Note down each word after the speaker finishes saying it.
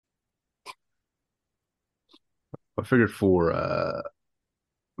I figured for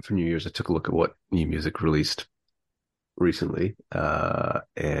New Year's, I took a look at what new music released recently,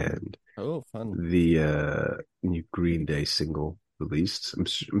 and Oh, fun. the new Green Day single released.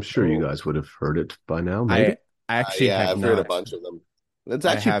 I'm sure you Oh, guys would have heard it by now, I maybe. actually Yeah, have I've heard a not. bunch of them. It's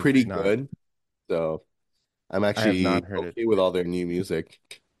I actually have pretty not. good. So I'm I have not actually heard it. okay with all their new music.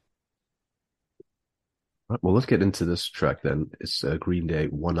 Right, well, let's get into this track then. It's Green Day,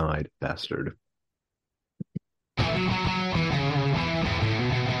 One-Eyed Bastard.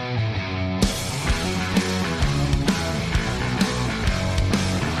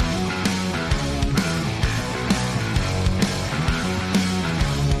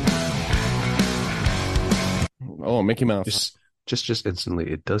 Oh, Mickey Mouse. Just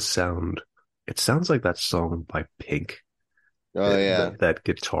instantly, it sounds like that song by Pink, Oh yeah. that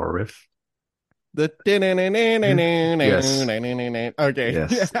guitar riff. The Yes, okay.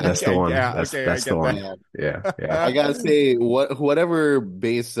 yes, that's the Okay, one. yeah, okay, I That's the get one. Yeah. Yeah, yeah. I gotta say, whatever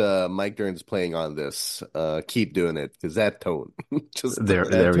bass Mike Dirnt's playing on this, keep doing it because that tone, just That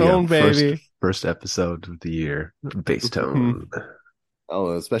There we go. tone, baby. First episode of the year. Bass tone.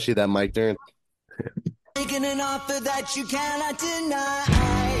 oh, especially that Mike Dirnt. Making an offer that you cannot deny.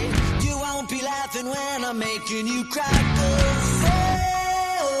 You won't be laughing when I'm making you cry. 'Cause,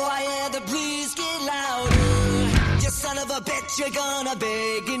 oh, I hear the please get louder. You son of a bitch, you're gonna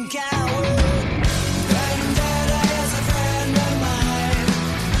beg and cower. Vendetta is a friend of mine.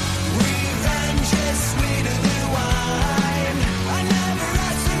 Revenge is sweeter than wine. I never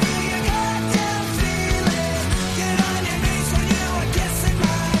asked for you goddamn feeling. Get on your knees when you are kissing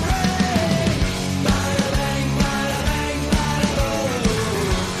my ring. Bada bang, bada bang, bada boom.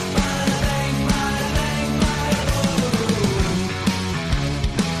 Bada bang, bada bang, bada boom.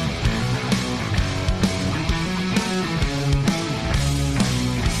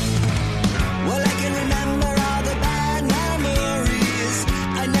 Well, I can remember all the bad memories.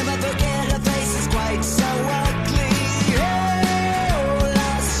 I never forget her face is quite so ugly. Oh,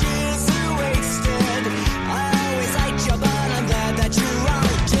 last year's are wasted. I always liked you, but I'm glad that you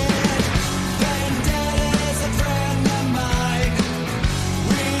all did. Vendetta is a friend of mine.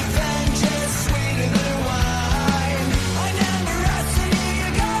 Revenge is sweeter than wine. I never asked for you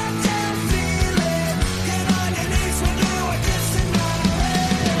goddamn feeling. Get on your knees when you are kissing my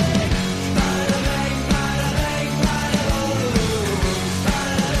ring. Bada bang, bada bang, bada boom.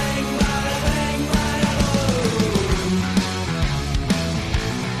 Bada bang, bada bang, bada boom.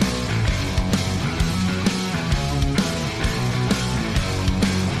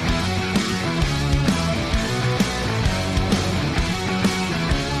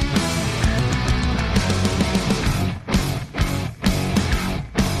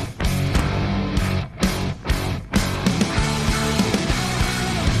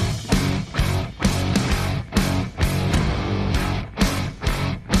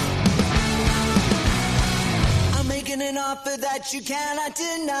 I'm making an offer that you cannot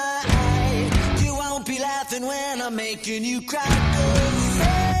deny. You won't be laughing when I'm making you cry. 'Cause,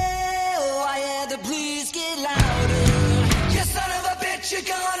 oh, I hear the please get louder. You son of a bitch, you're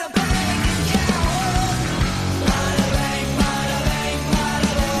gonna bang and cower. Bada bang, bada bang,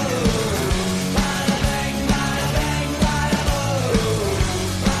 bada boom. Bada bang, bada bang, bada boom.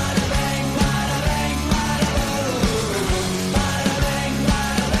 Bada bang, bada bang, bada boom. Bada bang,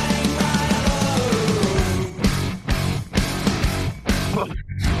 bada bang, bada boom.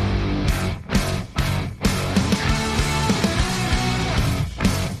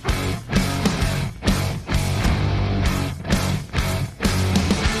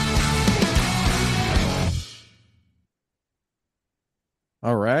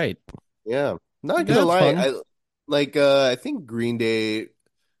 All right. Yeah, not gonna That's lie. fun. I think Green Day.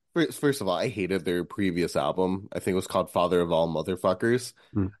 First of all, I hated their previous album. I think it was called Father of All Motherfuckers.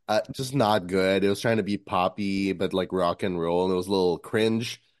 Hmm. Just not good. It was trying to be poppy, but like rock and roll, and it was a little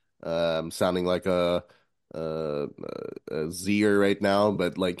cringe. Sounding like a Zer right now,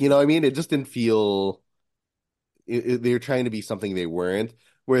 but like what I mean, it just didn't feel. They're trying to be something they weren't.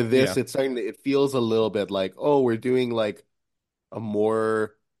 Where Yeah. this, it feels a little bit like, oh, we're doing like a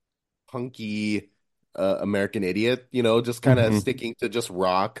more punky American Idiot, just kind of Hmm. sticking to just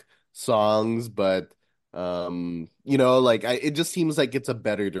rock songs, but like it just seems like it's a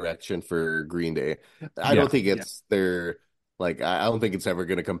better direction for Green Day. I Yeah. don't think it's their like I don't think it's ever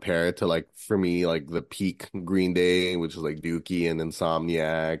going to compare to like for me like the peak Green Day, which is like Dookie and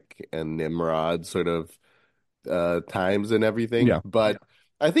Insomniac and Nimrod sort of times and everything. Yeah. But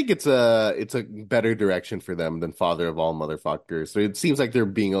I think it's a better direction for them than Father of All Motherfuckers. So it seems like they're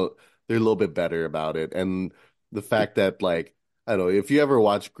a little bit better about it. And the fact that like I don't know if you ever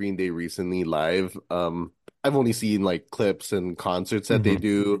watched Green Day recently live, I've only seen like clips and concerts that they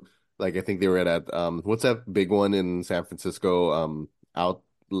do. Like I think they were at what's that big one in San Francisco? Out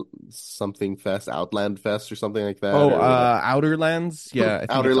something fest, Outland Fest or something like that, Oh, or whatever. Outer Lands. Yeah, I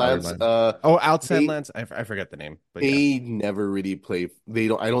think Outer it's Lands. Outer Lands. Oh, Outside They Lands. I forget the name, but yeah. they never really play. They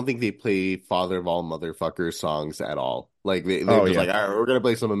don't. I don't think they play Father of All Motherfuckers songs at all. Like they're Oh just yeah. like, all right, we're gonna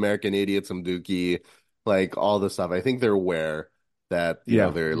play some American Idiot, some Dookie, like all this stuff. I think they're aware that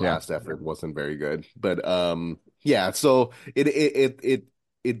Yeah. their Yeah. last effort wasn't very good, but yeah. So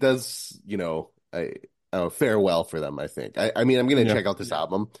it does fare well for them. I think. I mean, I'm gonna Yeah. check out this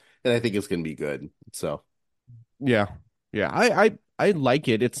album, and I think it's gonna be good. So Yeah. Yeah. I like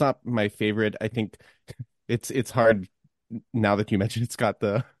it. It's not my favorite. I think it's hard now that you mentioned it's got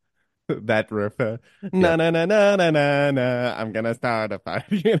the that riff. Na na na na na na na. I'm gonna start a fire.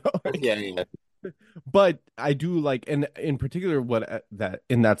 yeah. But I do like, and in particular, what that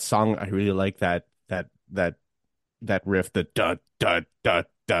in that song, I really like that riff, the da da da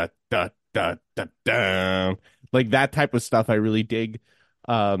da da da da da, like that type of stuff. I really dig.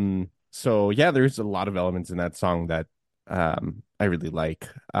 So yeah, there's a lot of elements in that song that I really like.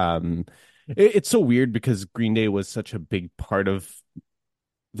 It's so weird because Green Day was such a big part of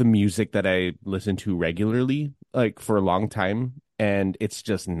the music that I listen to regularly, like for a long time, and it's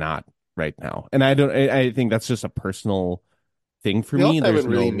just not right now. And I think that's just a personal thing for They me. also There's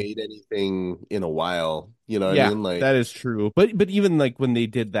haven't really no, made anything in a while. You know what I yeah, mean? Like, that is true. But even like when they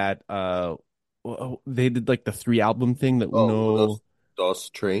did that, they did like the 3 album thing that oh, dos,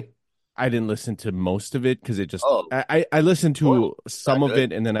 tres. I didn't listen to most of it because it just Oh, I listened well, to some not of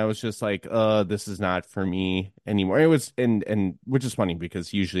good. it and then I was just like, this is not for me anymore. It was and which is funny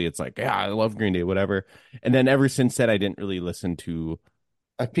because usually it's like, yeah, I love Green Day, whatever. And then ever since that I didn't really listen to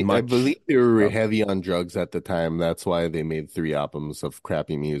I much believe they were stuff. heavy on drugs at the time. That's why they made 3 albums of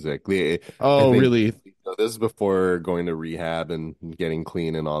crappy music. I Oh, think really? this is before going to rehab and getting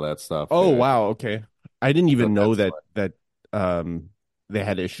clean and all that stuff. Oh, wow, okay. I didn't So even know that's that they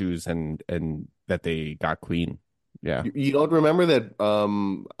had issues and that they got clean. Yeah. you don't remember that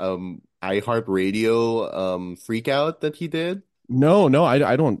iHeartRadio freak out that he did? No, I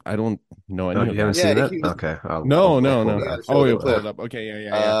don't know Oh, any you of haven't that. seen Yeah, that? he was. Okay. No, I'll no, pull no. it Yeah, up. Oh, show you the pull clip. it up. Okay,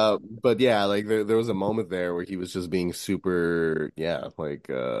 yeah. But yeah, like there was a moment there where he was just being super, yeah, like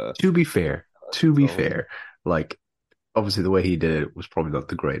To be fair, so like obviously the way he did it was probably not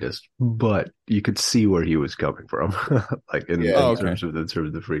the greatest, but you could see where he was coming from, like in, Yeah. in Oh, okay. terms of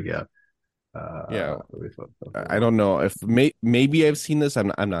the freak out. Yeah. Let me find I don't know if maybe I've seen this.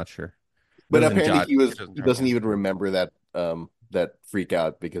 I'm not sure. But Doesn't apparently jot. he It doesn't jog doesn't on. even remember that freak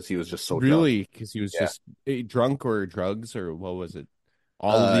out because he was just so drunk. Really, because he was Yeah. just drunk or drugs or what was it?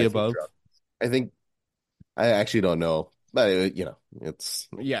 All of the I think above. drunk. I think I actually don't know, but it's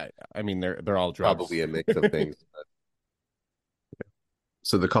Yeah, I mean they're all drugs. probably a mix of things.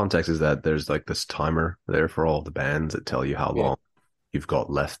 So the context is that there's like this timer there for all the bands that tell you how Yeah. long you've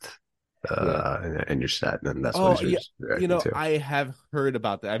got left in your set, and that's Oh, what he's yeah. reacting to. I have heard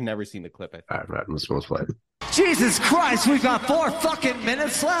about that. I've never seen the clip. I think. All right, let's play it. Jesus Christ, we've got 4 fucking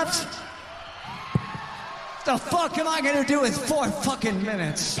minutes left? The fuck am I gonna do with 4 fucking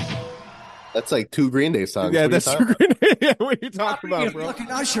minutes? That's like 2 Green Day songs. Yeah, What are you that's talking true. Yeah, what are you talking Bring about, your bro?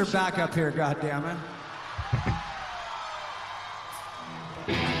 fucking usher back up here, goddammit.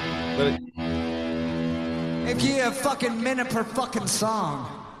 about? If you have fucking minute per fucking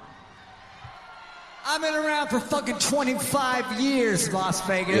song. I've been around for fucking 25 years, Las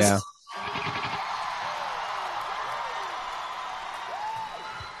Vegas. Yeah.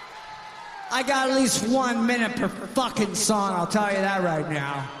 I got at least 1 minute per fucking song, I'll tell you that right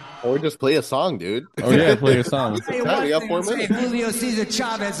now. Or just play a song, dude. Oh yeah, play your song. Tell you Time, one we got thing, 4 I'll say minutes. Julio Cesar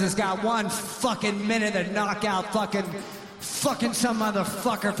Chavez has got 1 fucking minute to knock out fucking some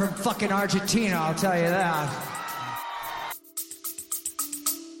motherfucker from fucking Argentina, I'll tell you that.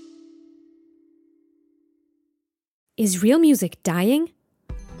 Is real music dying?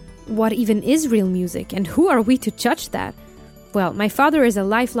 What even is real music, and who are we to judge that? Well, my father is a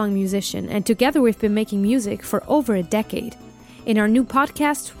lifelong musician, and together we've been making music for over a decade. In our new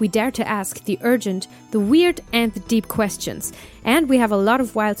podcast, we dare to ask the urgent, the weird, and the deep questions, and we have a lot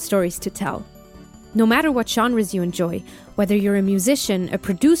of wild stories to tell. No matter what genres you enjoy, whether you're a musician, a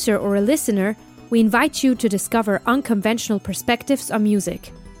producer, or a listener, we invite you to discover unconventional perspectives on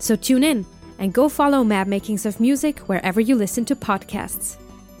music. So tune in and go follow Mad Makings of Music wherever you listen to podcasts.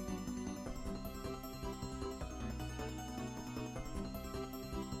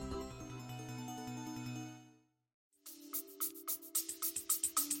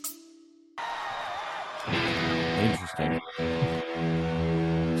 Interesting.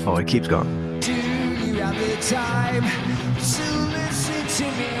 Oh, it keeps going. You have the time to listen to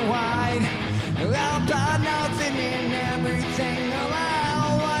me whine about nothing and everything all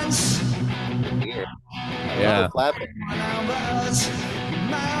at once. Yeah. Flapping. Numbers,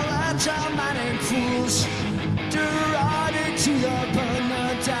 melodramatic fools, derived to the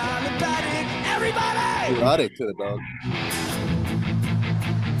burner, diabetic. Everybody! Erotic to the dog.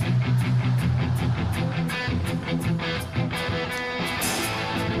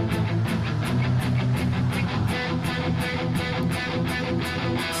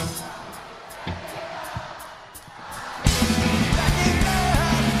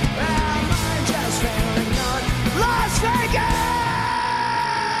 Las Vegas!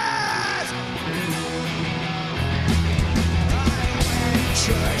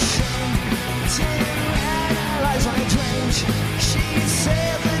 To analyze my dreams, she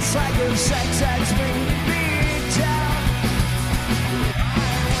said it's like a sex that's bringing me down.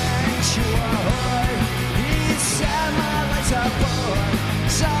 I went to a whore, he said my lights are bored,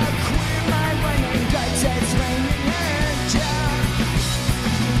 so I quit my brain and guts that's bringing her down.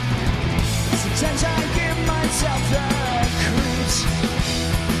 Sometimes I give myself the creeps.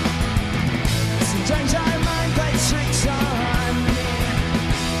 Sometimes I mind play tricks on me.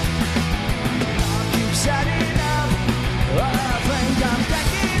 I'll keep setting up. I think I'm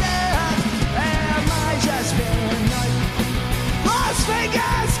backing up. Am I just paranoid? Las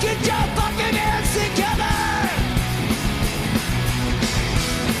Vegas, get your fucking hands together!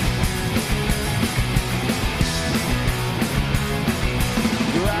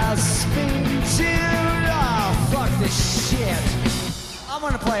 Grasping to oh, fuck this shit. I'm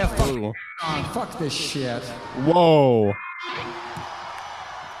gonna play a fucking Ooh. song. Fuck this shit. Whoa.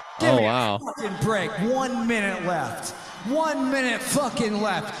 Give Oh, me wow. a fucking break. 1 minute left. 1 minute fucking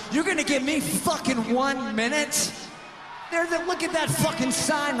left. You're gonna give me fucking 1 minute? Look at that fucking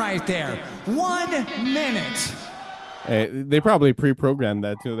sign right there. 1 minute. Hey, they probably pre-programmed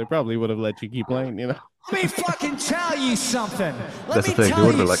that too. They probably would have let you keep playing, you know. Let me fucking tell you something. Let That's me the thing. They tell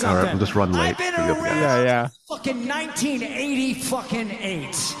would've you been like, all right, something. we'll just run late I've been for you guys. around Yeah. fucking 1980 fucking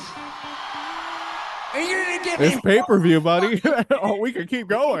 8. And you're gonna get It's me pay-per-view, buddy. Oh, we could keep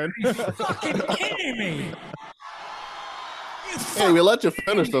going. fucking kidding me. You Hey, we let you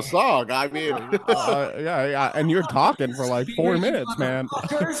finish the song. I mean, Yeah, and you're talking for like 4 minutes, man.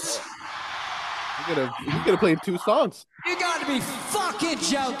 fuckers. you could have played 2 songs. You gotta be fucking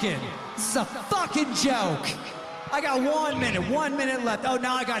joking. This is a fucking joke. I got 1 minute, 1 minute left. Oh,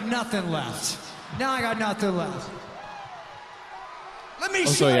 now I got nothing left. Now I got nothing left. Let me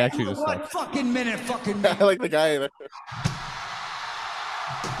so show you you actually just what suck. fucking minute fucking I like the guy. There.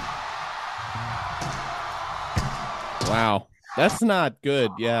 Wow. That's not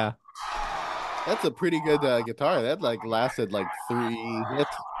good. Yeah. That's a pretty good guitar. That like lasted like 3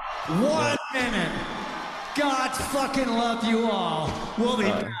 hits. 1 minute. God fucking love you all. We'll be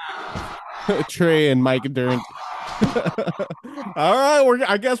back. Trey and Mike Durant. All right,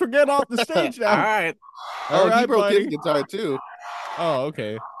 I guess we're getting off the stage now. All right. All Oh, he right, broke buddy. his guitar too. Oh,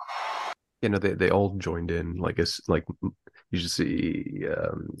 okay. You know, they all joined in. Like it's like you should see.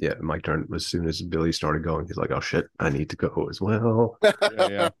 Mike Turner. As soon as Billy started going, he's like, "Oh shit, I need to go as well."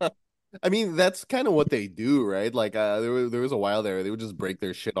 Yeah. I mean, that's kind of what they do, right? Like, there was a while there they would just break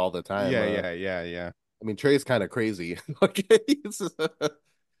their shit all the time. Yeah. I mean, Trey's kind of crazy. Like,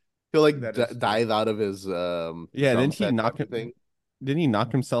 he'll like That is true. dive out of his Yeah, drum didn't he set knock type of thing. Didn't he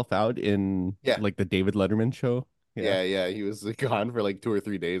knock himself out in Yeah. like the David Letterman show? Yeah. He was gone for like 2 or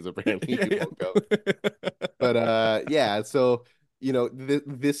 3 days. Apparently, he Yeah. woke up. But yeah. So you know,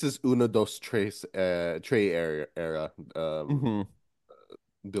 this is Uno Dos Tres Trey era. Mhm.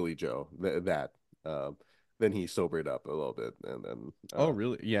 Billy Joe. That. Then he sobered up a little bit, and then. Oh,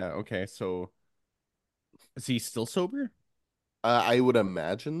 really? Yeah. Okay. So, is he still sober? I would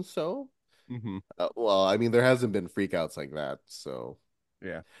imagine so. Mm-hmm. Well, I mean, there hasn't been freakouts like that, so.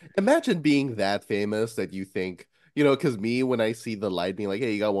 Yeah. Imagine being that famous that you think, you know, because me, when I see the light being like,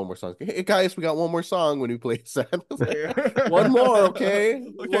 hey, you got one more song. Hey, guys, we got one more song when we play that. One more, okay?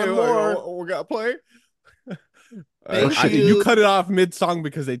 One more. We got to play. Thank You you. cut it off mid-song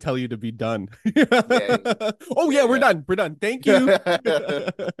because they tell you to be done. Yeah. Oh, yeah, we're Yeah. done. We're done. Thank you.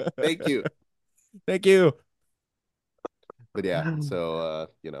 Thank you. Thank you. But yeah, so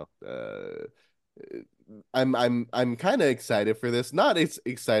you know, I'm kind of excited for this. Not as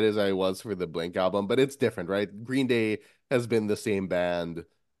excited as I was for the Blink album, but it's different, right? Green Day has been the same band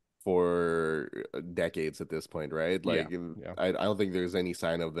for decades at this point, right? Like, Yeah. I don't think there's any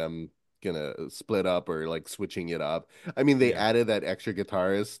sign of them gonna split up or like switching it up. I mean, they Yeah. added that extra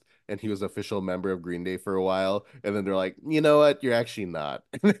guitarist, and he was official member of Green Day for a while, and then they're like, you know what, you're actually not.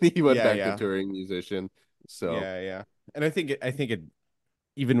 And then he went Yeah, back to yeah, touring musician. So yeah. And I think it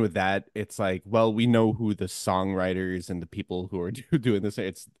even with that, it's like, well, we know who the songwriters and the people who are doing this.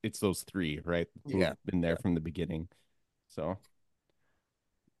 It's those three, right? Who've yeah. been there from the beginning. So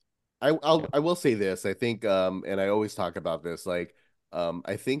yeah, I will say this. I think and I always talk about this, like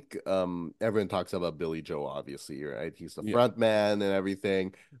I think everyone talks about Billy Joe, obviously, right? He's the yeah, front man and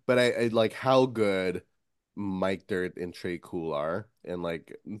everything. But I like how good Mike Dirt and Trey Cool are. And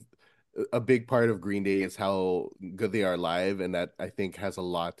like a big part of Green Day is how good they are live, and that I think has a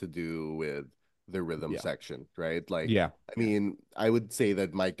lot to do with the rhythm yeah, section, right? Like, yeah. I mean, I would say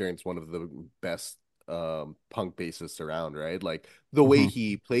that Mike Dirnt's one of the best punk bassists around, right? Like the way Hmm.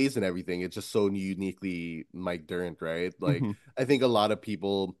 he plays and everything, it's just so uniquely Mike Dirnt, right? Like Hmm. I think a lot of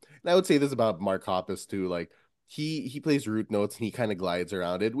people, and I would say this about Mark Hoppus too, like he plays root notes and he kind of glides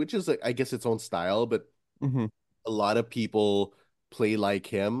around it, which is like, I guess its own style, but Hmm. a lot of people play like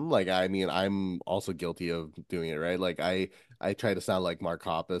him. Like, I mean, I'm also guilty of doing it, right? Like I try to sound like Mark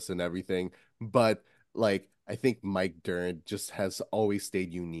Hoppus and everything, but like I think Mike Dirnt just has always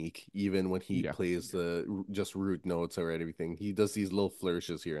stayed unique, even when he Yeah, plays the just root notes or everything. He does these little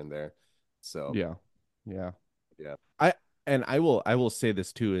flourishes here and there. So yeah, yeah. yeah, I and I will say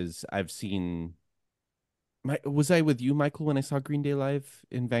this too is I've seen my was I with you, Michael, when I saw Green Day live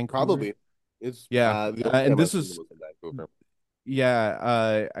in Vancouver? probably it's Yeah, the only and time this I've seen him was was in Vancouver.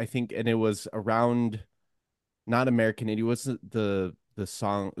 yeah, I think, and it was around not American Idiot. What's the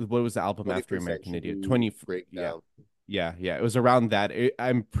song? What was the album after 21st American Idiot? century 20. Yeah, breakdown. yeah. It was around that.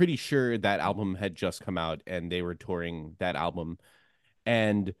 I'm pretty sure that album had just come out, and they were touring that album.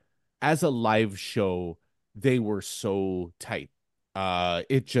 And as a live show, they were so tight.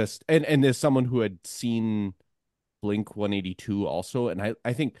 It just and as someone who had seen Blink 182 also, and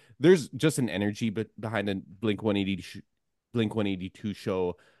I think there's just an energy behind a Blink 182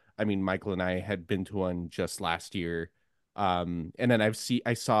 show. I mean, Michael and I had been to one just last year. And then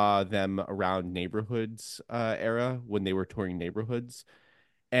I saw them around Neighborhoods era when they were touring Neighborhoods,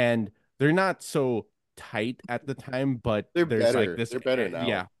 and they're not so tight at the time, but They're there's like better. this They're better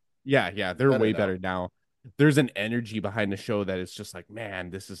now. yeah, They're they're better way now. better now. There's an energy behind the show that is just like,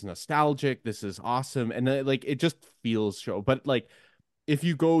 man, this is nostalgic, this is awesome, and like it just feels show. But like if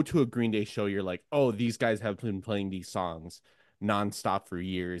you go to a Green Day show, you're like, oh, these guys have been playing these songs nonstop for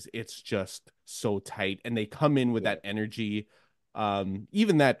years. It's just so tight, and they come in with Yeah. that energy.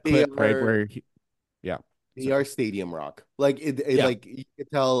 Even that They clip, right, are where yeah, They sorry, are stadium rock. Like it yeah, like you can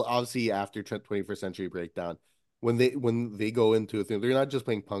tell obviously after 21st Century Breakdown when they go into a thing, they're not just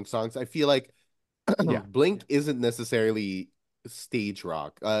playing punk songs. I feel like yeah, Blink isn't necessarily stage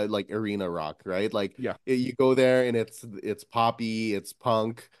rock, like arena rock, right? Like yeah, you go there and it's poppy, it's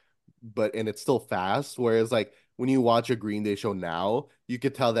punk, but and it's still fast. Whereas like when you watch a Green Day show now, you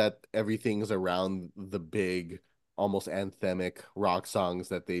could tell that everything's around the big, almost anthemic rock songs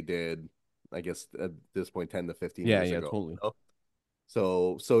that they did, I guess at this point 10 to 15 years yeah, ago. totally.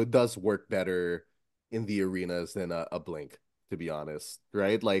 So it does work better in the arenas than a Blink, to be honest,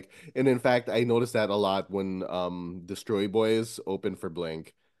 right? Like, and in fact, I noticed that a lot when Destroy Boys open for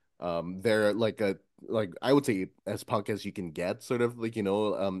Blink. They're like I would say as punk as you can get, sort of like and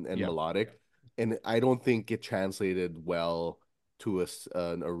Yeah, melodic. And I don't think it translated well to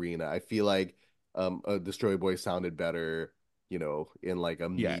an arena. I feel like a Destroy Boys sounded better in like a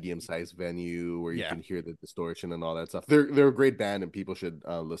yeah, medium-sized venue where you yeah, can hear the distortion and all that stuff. They're a great band and people should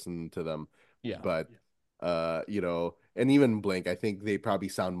listen to them. yeah, But and even Blink, I think they probably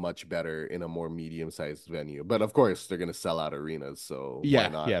sound much better in a more medium-sized venue. But of course, they're gonna sell out arenas, so why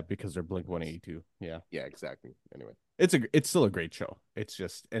not? yeah, because they're Blink 182. Yeah. Yeah, exactly. Anyway, It's still a great show. It's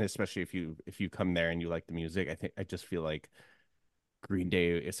just, and especially if you come there and you like the music, I just feel like Green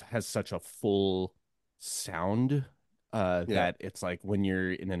Day has such a full sound yeah. that it's like when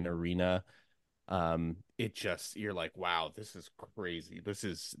you're in an arena, it just you're like, wow, this is crazy. This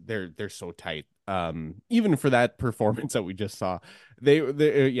is they're so tight. Even for that performance that we just saw, they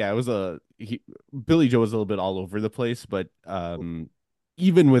yeah, it was Billy Joe was a little bit all over the place, but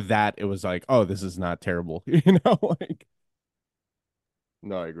even with that, it was like, oh, this is not terrible, like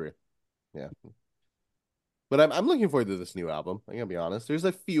No, I agree. Yeah. But I'm looking forward to this new album. I gotta be honest. There's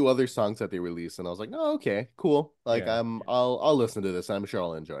a few other songs that they released, and I was like, oh, okay, cool. Like yeah, I'll listen to this. I'm sure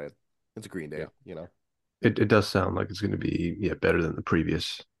I'll enjoy it. It's a Green yeah, Day. It does sound like it's going to be better than the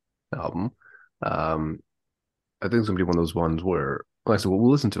previous album. Um, I think it's going to be one of those ones where, like I said, we'll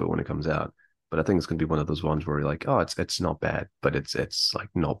listen to it when it comes out. But I think it's going to be one of those ones where you're like, oh, it's not bad, but it's like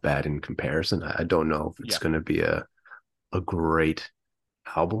not bad in comparison. I don't know if it's yeah, going to be a great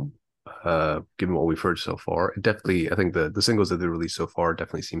album. given what we've heard so far. It definitely, I think the singles that they released so far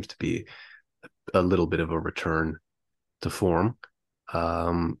definitely seems to be a little bit of a return to form.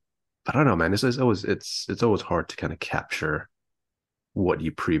 Um, but I don't know, man. It's always hard to kind of capture what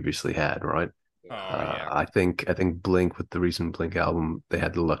you previously had, right? Oh yeah. I think Blink, with the recent Blink album, they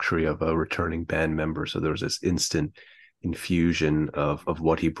had the luxury of a returning band member, so there was this instant infusion of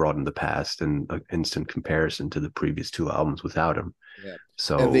what he brought in the past and an instant comparison to the previous two albums without him. Yeah. And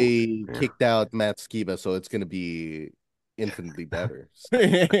So they yeah. kicked out Matt Skiba, so it's going to be infinitely better.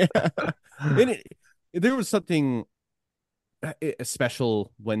 And there was something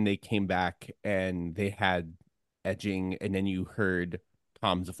special when they came back and they had edging, and then you heard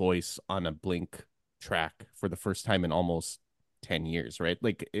Tom's voice on a Blink track for the first time in almost 10 years, right?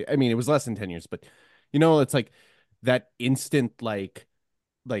 Like, I mean, it was less than 10 years, but it's like that instant, like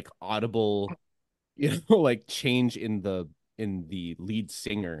audible, like change in the lead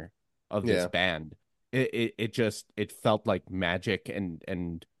singer of this Yeah. band. It felt like magic.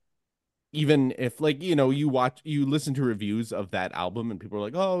 And even if, like, you listen to reviews of that album and people are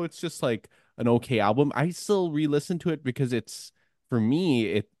like, oh, it's just like an okay album, I still re-listen to it because it's, for me,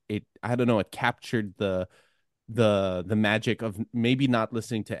 it I don't know, it captured the magic of maybe not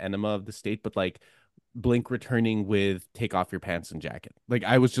listening to Enema of the State, but like Blink returning with Take Off Your Pants and Jacket. Like,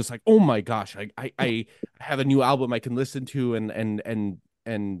 I was just like, oh my gosh, I have a new album I can listen to and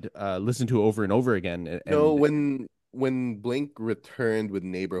listen to over and over again. No, And when Blink returned with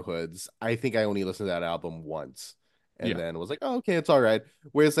Neighborhoods, I think I only listened to that album once and yeah, then was like, oh, okay, it's all right.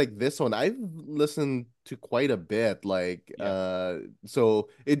 Whereas like this one, I've listened to quite a bit. Like, yeah, so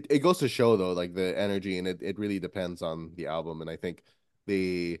it goes to show though, like the energy, and it really depends on the album. And I think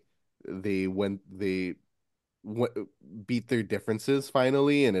they they w beat their differences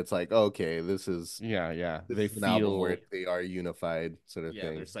finally, and it's like, okay, yeah. this They is an album where feel, they are unified, sort of yeah,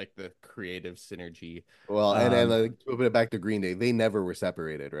 thing. there's like the creative synergy. Well, and Um, like to put it back to Green Day, they never were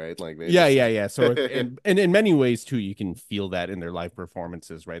separated, right? Like they yeah, just yeah. So and in many ways too, you can feel that in their live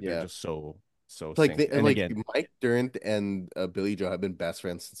performances, right? They're yeah. just so Like synced. And like again, Mike Dirnt and Billy Joe have been best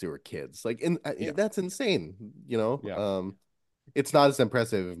friends since they were kids. Like, and yeah, that's insane, you know. yeah. It's not as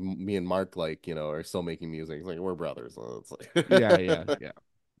impressive if me and Mark, like, are still making music. It's like we're brothers, so it's like Yeah.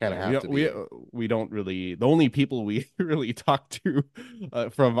 kind of have to be. We don't really, the only people we really talk to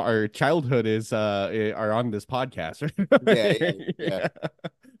from our childhood are on this podcast. Yeah.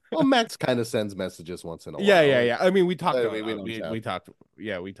 Well, Max kind of sends messages once in a Yeah, while. yeah. I mean, we talked But to we don't chat. we talked,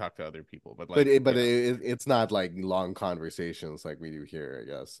 yeah, we talked to other people, but But like, it's not like long conversations like we do here, I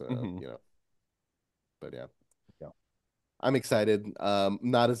guess. Mhm. But yeah. I'm excited.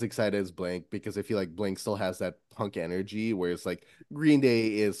 Not as excited as Blink because I feel like Blink still has that punk energy, whereas like Green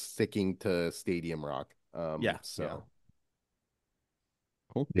Day is sticking to stadium rock. Yeah, So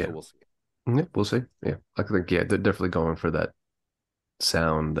cool. Yeah. we'll see. Yeah, we'll see. Yeah, I think they're definitely going for that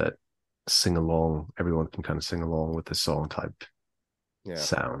sound, that sing along. Everyone can kind of sing along with the song type Yeah,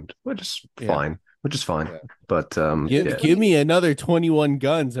 sound, which is Yeah. fine. Which is fine. Yeah. But Give, give me another 21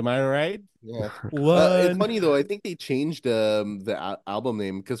 Guns. Am I right? yeah. One. It's funny though. I think they changed the album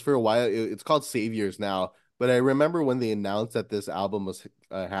name because for a while it's called Saviors now. But I remember when they announced that this album was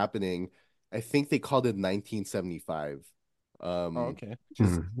happening, I think they called it 1975. Oh, okay.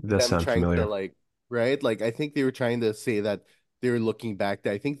 Just that them sounds trying to familiar. like, right? Like I think they were trying to say that they were looking back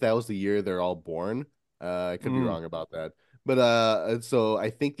to, I think that was the year they're all born. I could be Mm. wrong about that. But so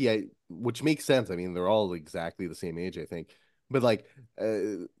I think which makes sense. I mean, they're all exactly the same age, I think. But like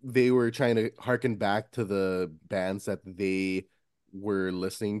they were trying to harken back to the bands that they were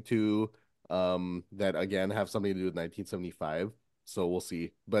listening to that again have something to do with 1975. So we'll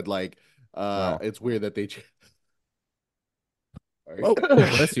see. But like Wow. it's weird that they Oh,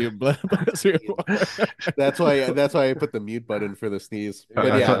 bless you. Bless you. That's why I put the mute button for the sneeze. I,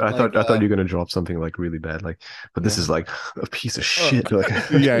 But I yeah, thought I like thought you were gonna drop something like really bad, like, but this Yeah. is like a piece of shit. Like,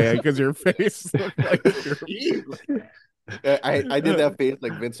 Yeah, because your face looked like I did that face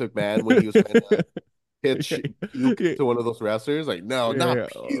like Vince McMahon when he was trying to pitch puke Yeah. to one of those wrestlers. Like, no, Yeah, not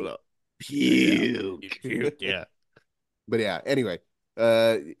yeah. puke, Puke. Yeah. But yeah, anyway,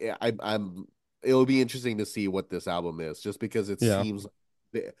 yeah, I'm. It'll be interesting to see what this album is, just because it Yeah. seems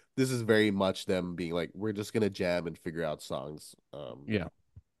this is very much them being like, we're just gonna jam and figure out songs. Yeah.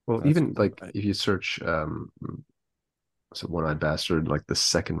 well, That's even cool. like if you search so One-Eyed Bastard, like the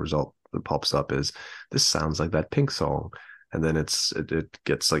second result that pops up is this sounds like that Pink song, and then it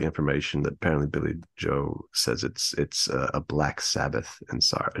gets like information that apparently Billy Joe says it's a Black Sabbath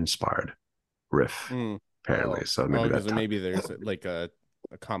inspired riff, Mm. apparently. Oh. So Oh, maybe because that maybe there's like a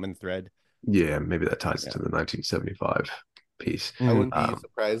common thread. yeah, maybe that ties Yeah. into the 1975 piece. I wouldn't be Um,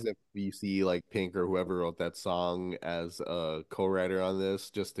 surprised if we see like Pink or whoever wrote that song as a co-writer on this,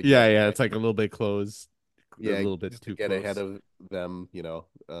 just to Yeah, get yeah, like, it's like a little bit close, a yeah, little bit just to too get ahead close. of them,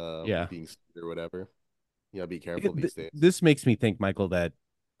 Yeah. being sued or whatever. Yeah, be careful these days. This makes me think, Michael, that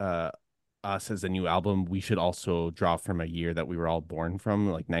uh us as a new album, we should also draw from a year that we were all born from,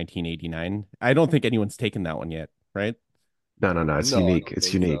 like 1989. I don't think anyone's taken that one yet, right? no, it's No, I unique. don't It's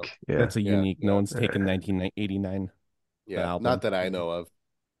think so. unique. Yeah. That's a Yeah, unique. No yeah, one's taken 1989, the yeah. Not album. that I know of.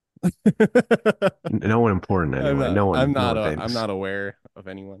 No one important anyway. No one I'm famous. not aware of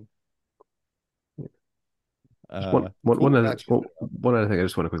anyone. Just Uh, Cool. Got you. one other thing I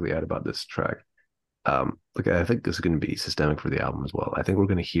just want to quickly add about this track. Like I think this is going to be systemic for the album as well. I think we're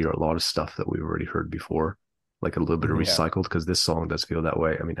going to hear a lot of stuff that we've already heard before, like a little bit of Mhm. Yeah. recycled, because this song does feel that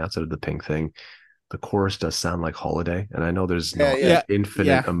way. I mean, outside of the Pink thing, the chorus does sound like Holiday, and I know there's Yeah, not yeah. an infinite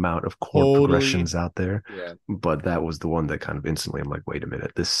Yeah, amount of chord totally. progressions out there, Yeah. but that was the one that kind of instantly I'm like, wait a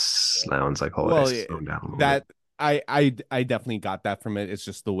minute, this sounds like Holiday. Well, Slow down a little that bit. I definitely got that from it. It's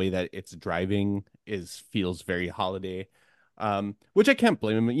just the way that it's driving feels very Holiday, which I can't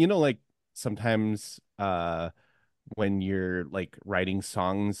blame him. You know, like sometimes when you're like writing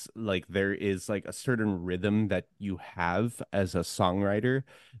songs, like there is like a certain rhythm that you have as a songwriter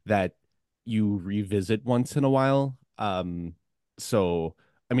that you revisit once in a while. So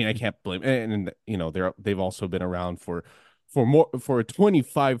I mean, I can't blame, and you know, they've also been around for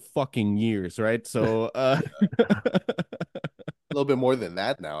 25 fucking years, right? So A little bit more than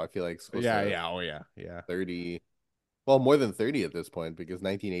that now. I feel like it's close yeah, to yeah, oh yeah, yeah. 30. Well, more than 30 at this point because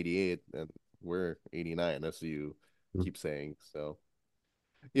 1988 and we're 89, as you keep saying. So,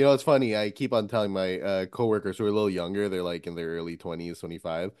 it's funny. I keep on telling my coworkers who are a little younger, they're like in their early 20s,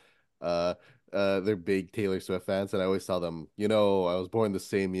 25. Uh, they're big Taylor Swift fans, and I always tell them, I was born the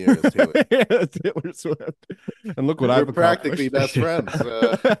same year as Taylor. Yeah, Taylor Swift. And look what We're I've practically accomplished. best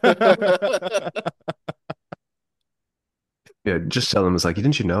friends. Yeah, just tell them it's like,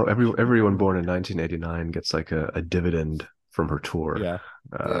 didn't you know everyone born in 1989 gets like a dividend from her tour. Yeah.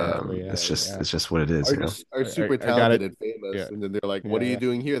 Yeah, Yeah, yeah. It's just what it is, Are you know. just are super I got talented it. and famous, Yeah. and then they're like, "What Yeah, are you yeah.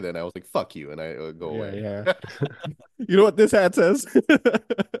 doing here?" Then I was like, "Fuck you," and I go away. Yeah. You know what this hat says?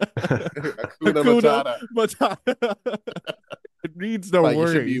 Hakuna Hakuna Matata. Matata. It needs no Like you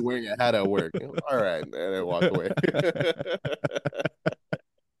should be worries. wearing a hat at work. All right, and I walk away.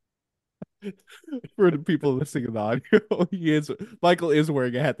 For the people listening in the audio, Michael is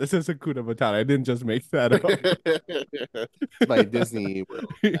wearing a hat that says Hakuna Matata. I didn't just make that up. My Disney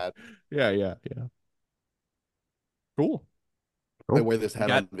World hat. Yeah. Cool. I wear this hat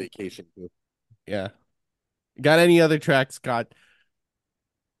Got- on vacation too. Yeah. Got any other tracks, Scott?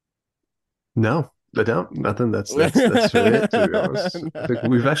 No, I don't. Nothing. That's really it, to be honest. I think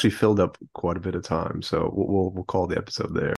we've actually filled up quite a bit of time, so we'll call the episode there.